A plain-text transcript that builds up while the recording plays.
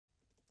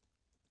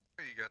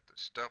you got the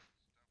stuff.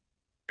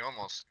 You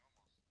almost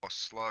a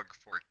slug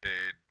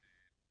forcade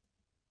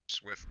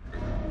swift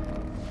move.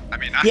 I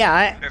mean,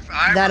 Yeah, if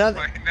I that were other.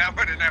 playing, that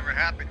would have never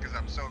happened because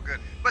I'm so good.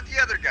 But the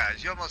other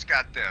guys, you almost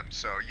got them,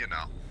 so you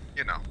know.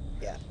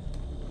 Yeah.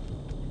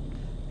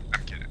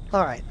 I'm kidding.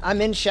 All right, I'm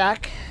in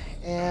shack,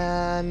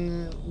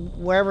 and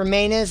wherever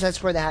main is,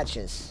 that's where the hatch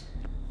is.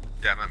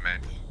 Yeah, I'm at main.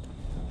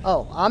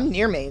 Oh, I'm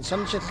near main, so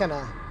I'm just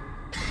gonna.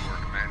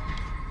 Working main.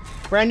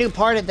 Brand new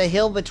part at the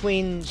hill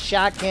between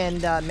shack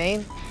and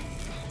main.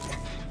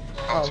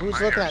 Oh, who's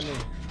looking at me?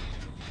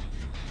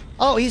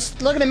 Oh,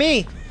 he's looking at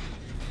me.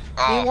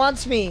 Oh, He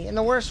wants me in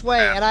the worst way,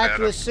 man, and I have to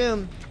fed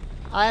assume.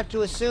 I have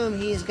to assume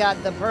he's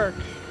got the perk.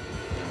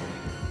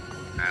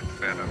 Matt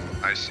fed him.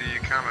 I see you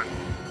coming.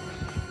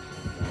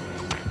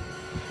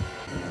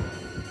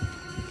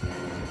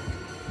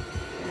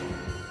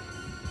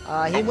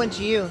 He went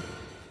to you.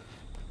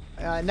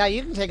 Now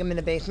you can take him in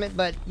the basement,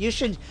 but you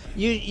should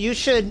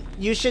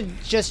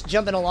just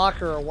jump in a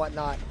locker or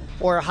whatnot,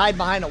 or hide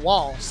behind a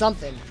wall,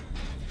 something.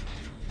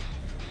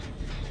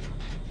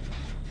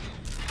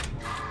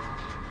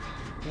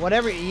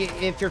 Whatever.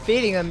 If you're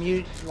feeding him,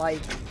 you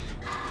like,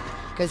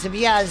 because if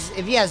he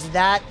has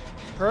that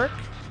perk.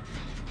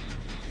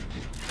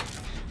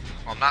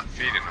 I'm not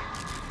feeding him.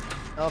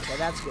 Okay,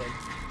 that's good.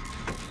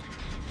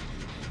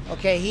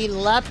 Okay, he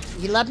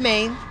left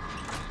main.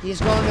 He's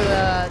going to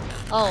the...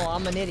 Oh,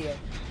 I'm an idiot.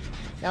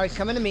 Now he's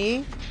coming to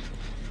me.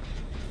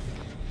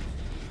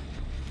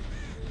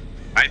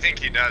 I think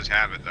he does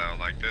have it though.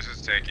 Like this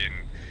is taking.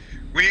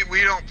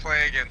 We don't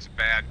play against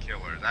bad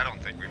killers. I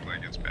don't think we play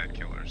against bad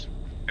killers.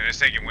 And it's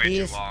taking way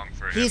too long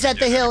for him. He's to at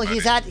the get hill.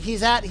 anybody.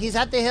 He's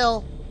at the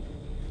hill.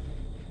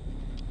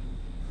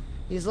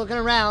 He's looking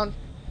around.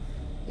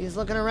 He's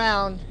looking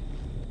around.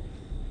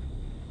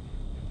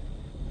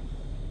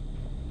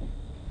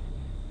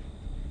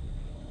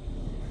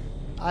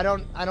 I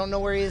don't know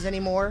where he is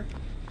anymore.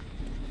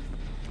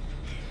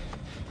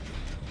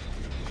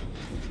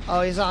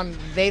 Oh, he's on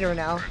Vader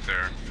now. Right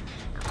there,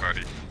 our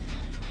buddy.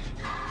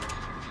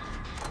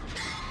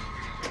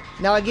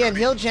 Now again,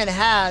 Hillgen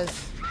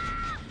has...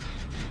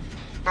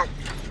 Oh,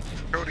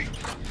 Cody.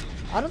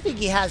 I don't think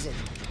he has it.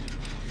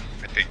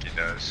 I think he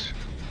does.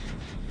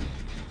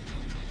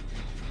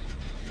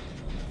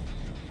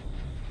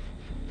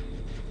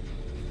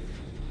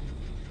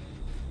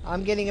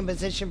 I'm getting in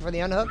position for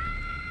the unhook.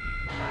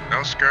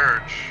 No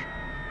Scourge.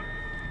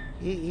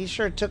 He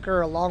sure took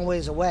her a long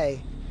ways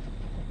away.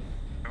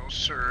 No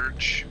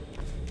Surge.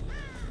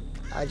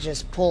 I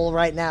just pull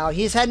right now.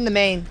 He's heading to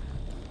main.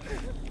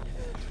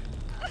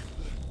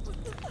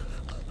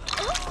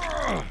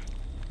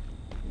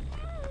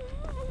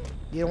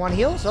 You don't want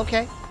heals?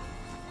 Okay.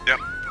 Yep.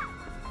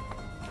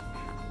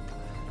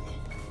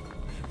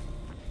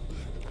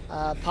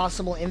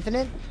 Possible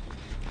infinite?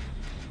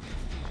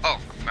 Oh,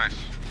 nice.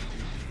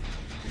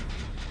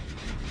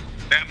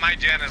 That my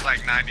gen is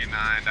like 99.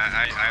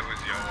 I was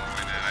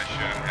YOLOing it. I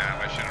shouldn't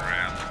have. I should have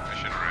ran.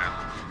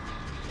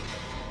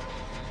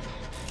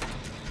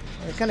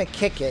 I was gonna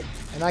kick it,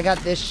 and I got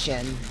this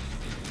gen.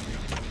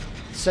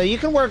 So you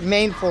can work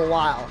main for a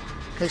while,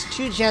 because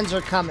 2 gens are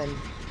coming.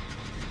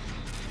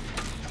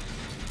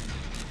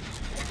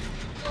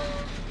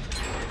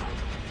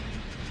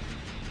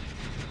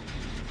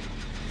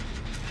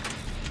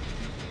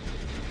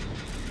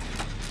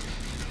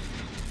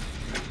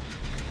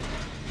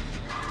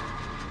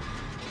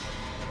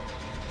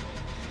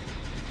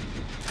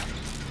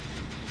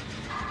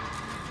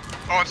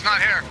 Oh, it's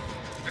not here.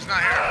 It's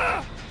not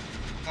here.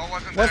 Oh, it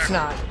wasn't there. What's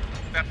not?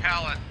 That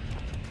pallet.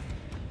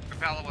 The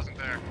pallet wasn't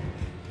there.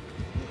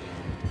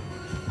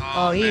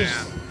 Oh,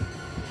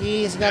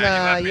 he's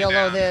gonna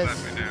YOLO this.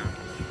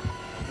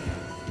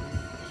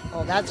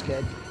 Oh, that's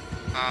good.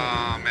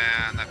 Oh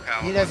man, that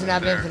pallet. He doesn't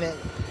have there. infinite.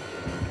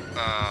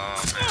 Oh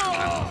man,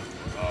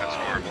 that's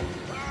horrible.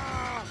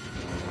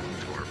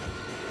 That's horrible.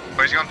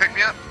 But he's gonna pick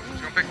me up. He's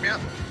gonna pick me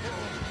up.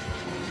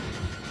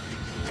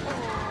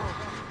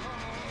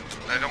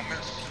 I don't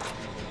miss.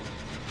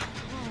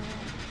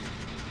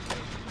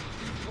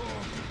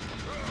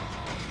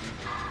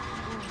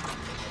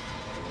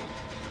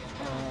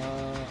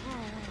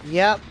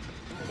 Yep.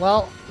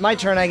 Well, my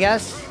turn, I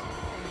guess.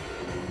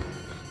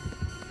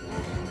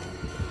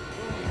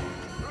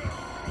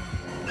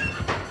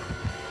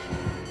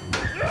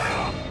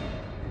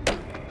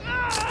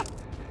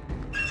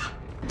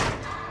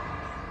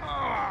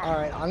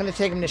 Alright, I'm gonna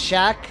take him to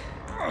Shack.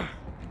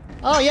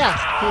 Oh yeah,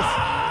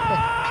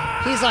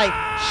 he's like,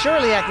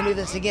 surely I can do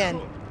this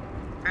again.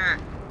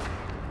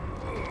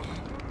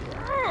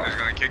 He's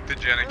gonna kick the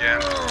gen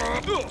again.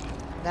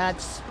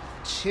 That's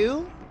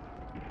 2.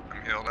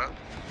 I'm healed up.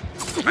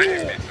 I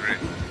just need 3.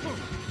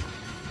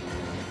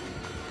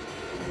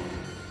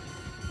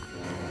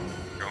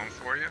 Going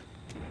for you?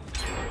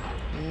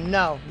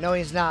 No,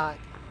 he's not.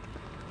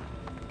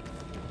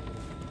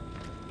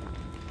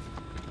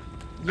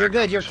 You're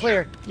good, you're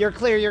clear. You're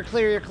clear, you're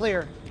clear, you're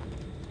clear.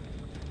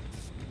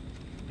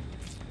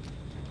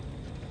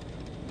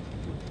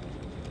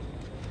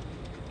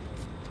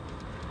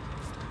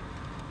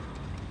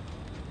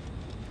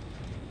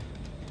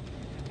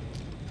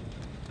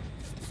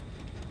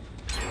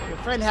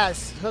 friend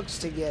has hooks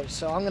to give,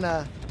 so I'm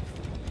gonna.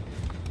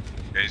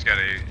 Yeah, he's got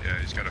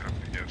a hook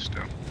to give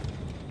still.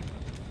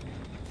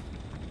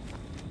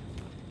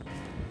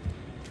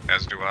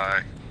 As do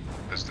I.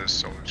 As this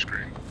solar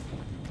screen.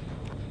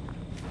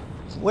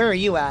 Where are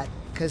you at?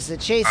 Because the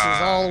chase is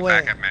all the way.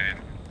 Back at main.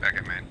 Back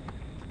at main.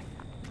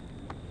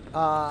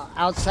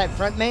 Outside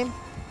front main?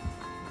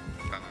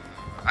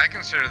 I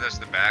consider this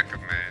the back of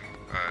main,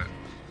 but...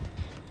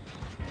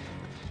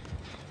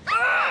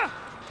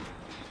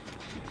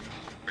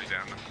 Way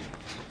down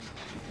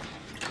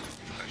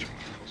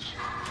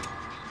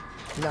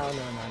No.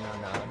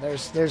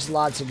 There's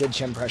lots of good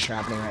chin pressure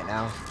happening right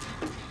now.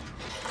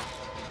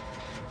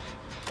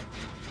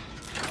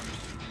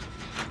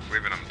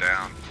 Leaving him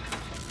down.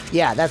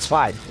 Yeah, that's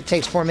fine. It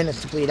takes 4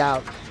 minutes to bleed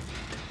out.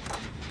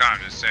 No, I'm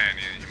just saying,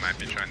 he might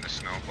be trying to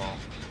snowball.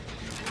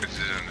 Because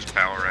he's in his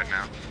power right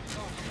now.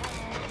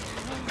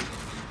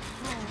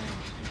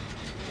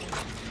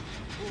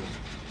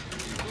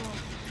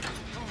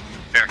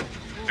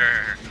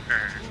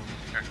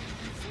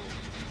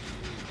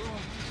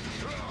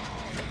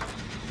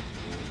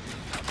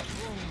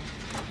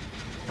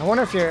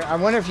 Here. I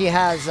wonder if he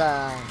has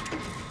the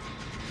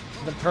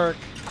perk.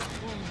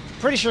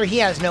 Pretty sure he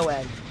has no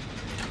egg.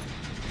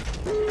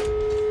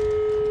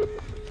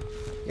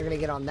 You're gonna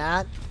get on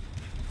that.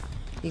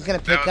 He's gonna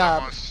pick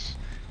up.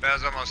 That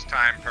was almost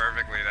timed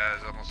perfectly.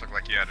 That almost looked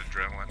like you had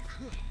adrenaline.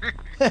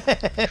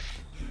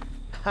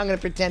 I'm gonna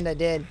pretend I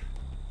did.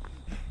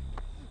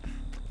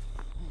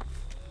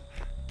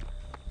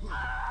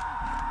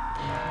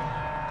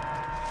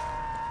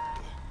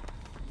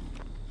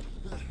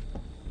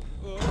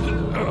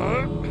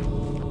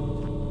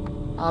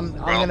 I'm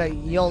gonna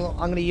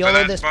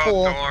YOLO this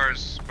pool.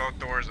 Both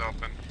doors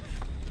open.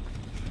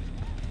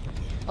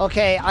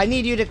 Okay, I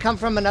need you to come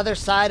from another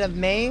side of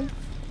main.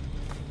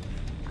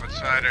 What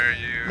side are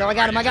you? No, I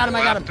got him.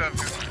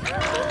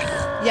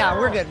 Yeah,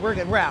 we're good.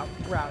 We're out.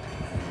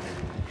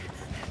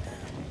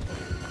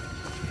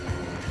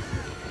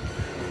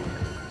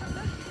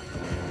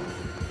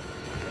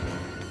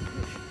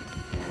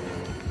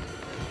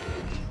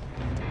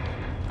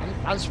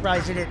 I'm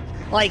surprised he didn't.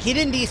 Like, he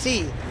didn't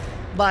DC.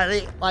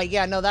 But, like,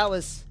 yeah, no, that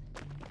was,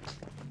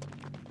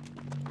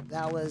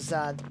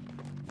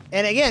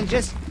 and again,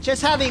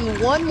 just having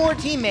one more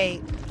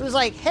teammate who's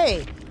like,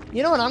 hey,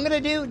 you know what I'm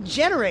gonna do?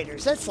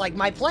 Generators, that's like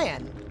my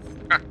plan.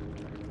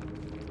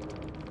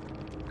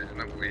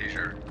 No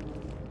leisure.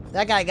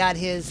 That guy got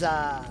his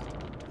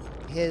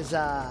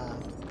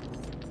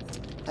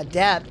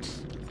adept.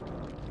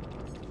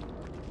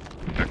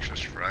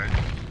 Texas fried.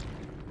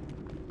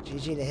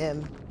 GG to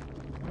him.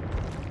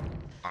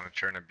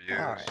 Monitor and abuse.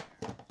 All right.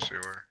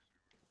 Sewer.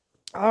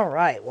 All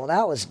right. Well,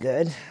 that was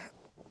good.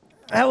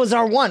 That was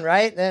our one,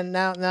 right? And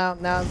now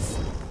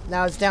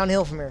it's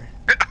downhill from here.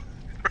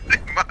 Pretty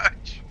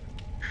much.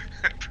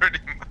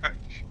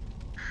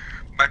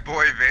 My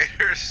boy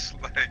Vader's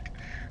like,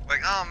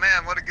 oh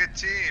man, what a good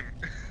team.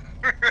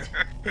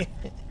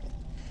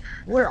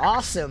 We're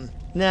awesome.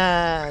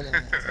 Nah.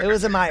 It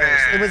was a Myers.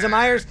 It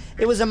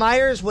was a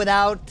Myers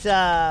without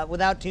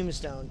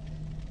Tombstone.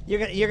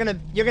 You're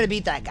gonna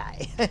beat that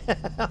guy.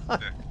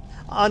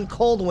 On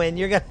cold wind,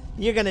 you're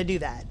gonna do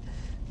that.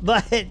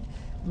 But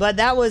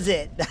that was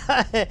it.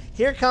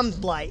 Here comes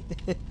Blight.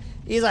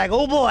 He's like,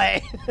 oh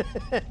boy,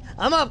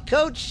 I'm up,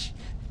 coach.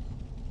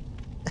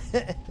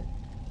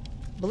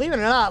 Believe it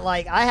or not,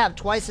 like, I have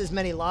twice as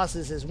many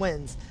losses as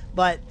wins.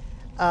 But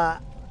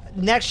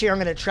next year I'm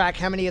gonna track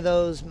how many of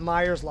those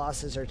Myers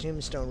losses are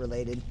Tombstone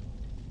related.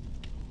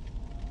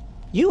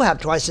 You have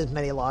twice as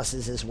many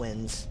losses as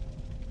wins.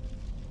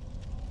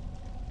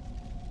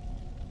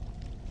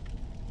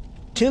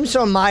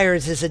 Tombstone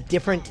Myers is a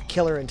different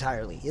killer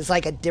entirely. It's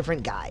like a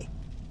different guy.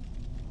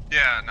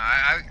 Yeah, no,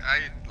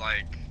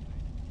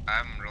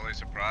 I'm really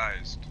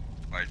surprised,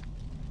 like,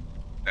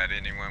 that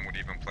anyone would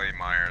even play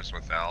Myers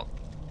without,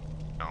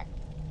 you know,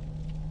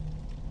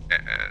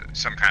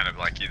 some kind of,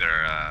 like, either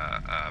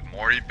a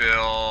Mori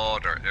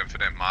build or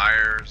Infinite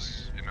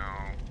Myers, you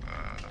know.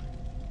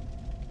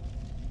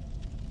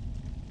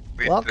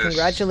 Well,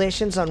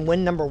 congratulations on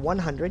win number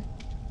 100.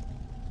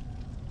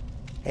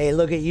 Hey,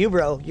 look at you,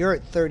 bro. You're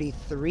at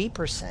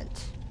 33%.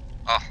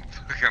 Oh,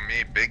 look at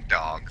me, big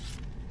dog.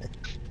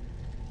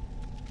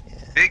 Yeah.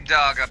 Big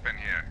dog up in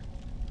here.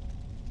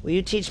 Will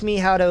you teach me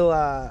how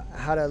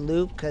to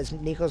loop? Because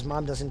Nico's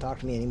mom doesn't talk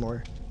to me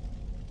anymore.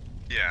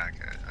 Yeah,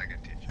 I can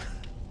teach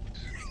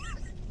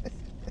you.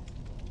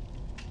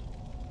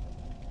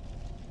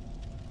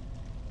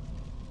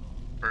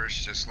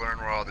 First, just learn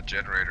where all the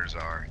generators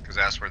are, because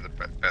that's where the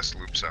best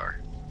loops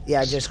are.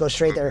 Yeah, just go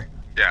straight there.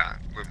 Yeah,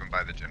 looping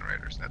by the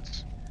generators.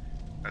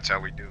 That's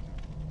how we do.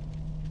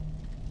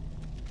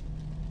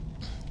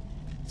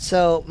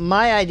 So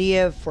my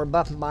idea for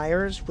Buff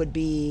Myers would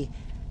be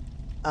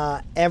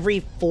every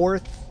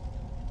fourth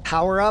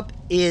power-up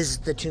is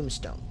the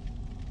Tombstone.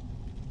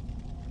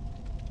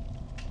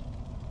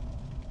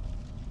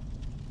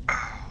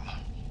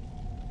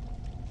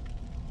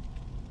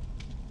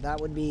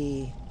 That would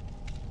be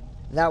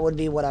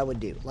what I would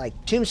do.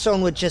 Like,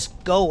 Tombstone would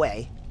just go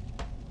away,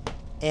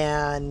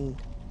 And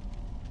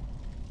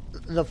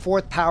the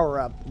 4th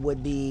power-up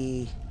would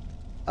be...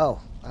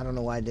 Oh, I don't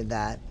know why I did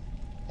that.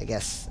 I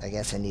guess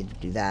I need to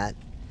do that.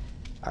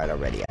 Alright, I'll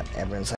ready up. Everyone's